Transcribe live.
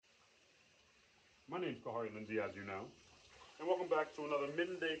My name's Kahari Lindsay, as you know, and welcome back to another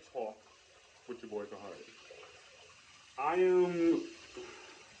midday talk with your boy Kahari. I am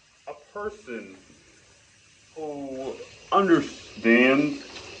a person who understands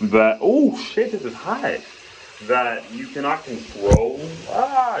that, oh shit, this is hot, that you cannot control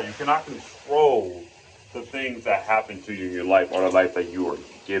the things that happen to you in your life or the life that you are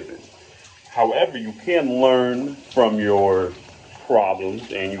given. However, you can learn from your problems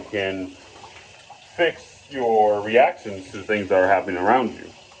and you can fix your reactions to things that are happening around you.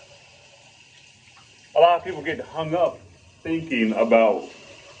 A lot of people get hung up thinking about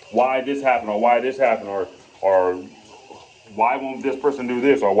why this happened or why won't this person do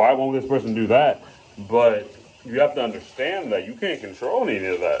this or why won't this person do that. But you have to understand that you can't control any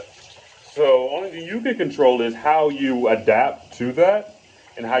of that. So only thing you can control is how you adapt to that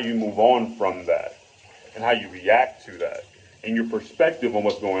and how you move on from that and how you react to that and your perspective on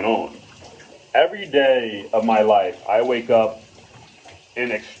what's going on. Every day of my life, I wake up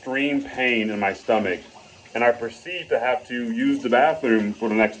in extreme pain in my stomach, and I proceed to have to use the bathroom for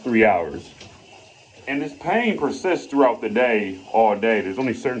the next 3 hours. And this pain persists throughout the day, all day. There's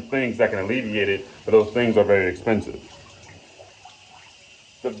only certain things that can alleviate it, but those things are very expensive.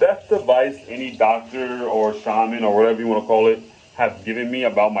 The best advice any doctor or shaman or whatever you want to call it have given me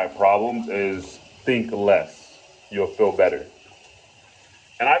about my problems is think less. You'll feel better.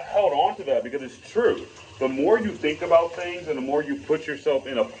 And I've held on to that because it's true. The more you think about things and the more you put yourself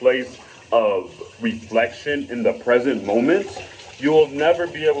in a place of reflection in the present moment, you'll never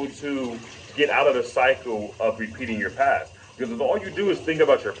be able to get out of the cycle of repeating your past. Because if all you do is think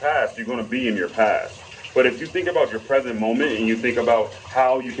about your past, you're going to be in your past. But if you think about your present moment and you think about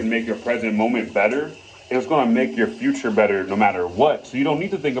how you can make your present moment better, it's going to make your future better no matter what. So you don't need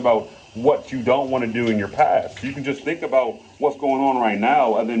to think about what you don't want to do in your past. You can just think about what's going on right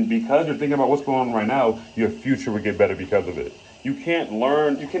now, and then because you're thinking about what's going on right now, your future will get better because of it. You can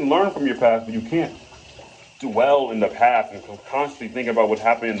learn from your past, but you can't dwell in the past and constantly think about what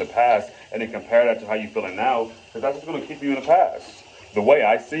happened in the past and then compare that to how you're feeling now, because that's what's going to keep you in the past. The way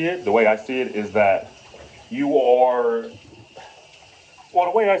I see it is that the way I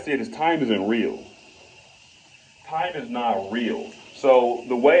see it is time isn't real. Time is not real. So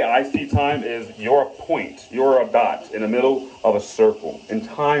the way I see time is you're a point, you're a dot in the middle of a circle, and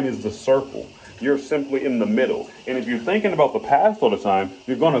time is the circle. You're simply in the middle. And if you're thinking about the past all the time,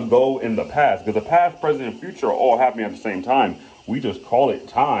 you're going to go in the past, because the past, present, and future are all happening at the same time. We just call it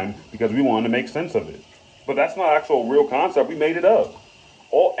time because we wanted to make sense of it. But that's not actual real concept. We made it up.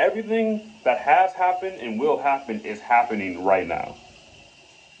 Everything that has happened and will happen is happening right now.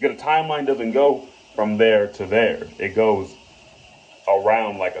 Because the timeline doesn't go from there to there. It goes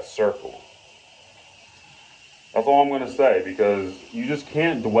around like a circle. That's all I'm going to say, because you just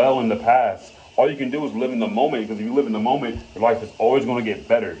can't dwell in the past. All you can do is live in the moment, because if you live in the moment, your life is always going to get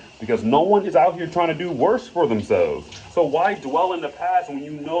better, because no one is out here trying to do worse for themselves. So why dwell in the past when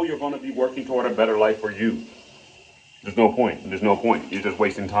you know you're going to be working toward a better life for you? There's no point. You're just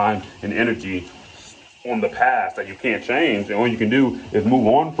wasting time and energy on the past that you can't change, and all you can do is move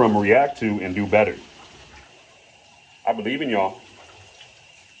on from, react to, and do better. I believe in y'all.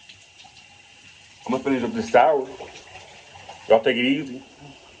 I'm gonna finish up this sour. Y'all take it easy.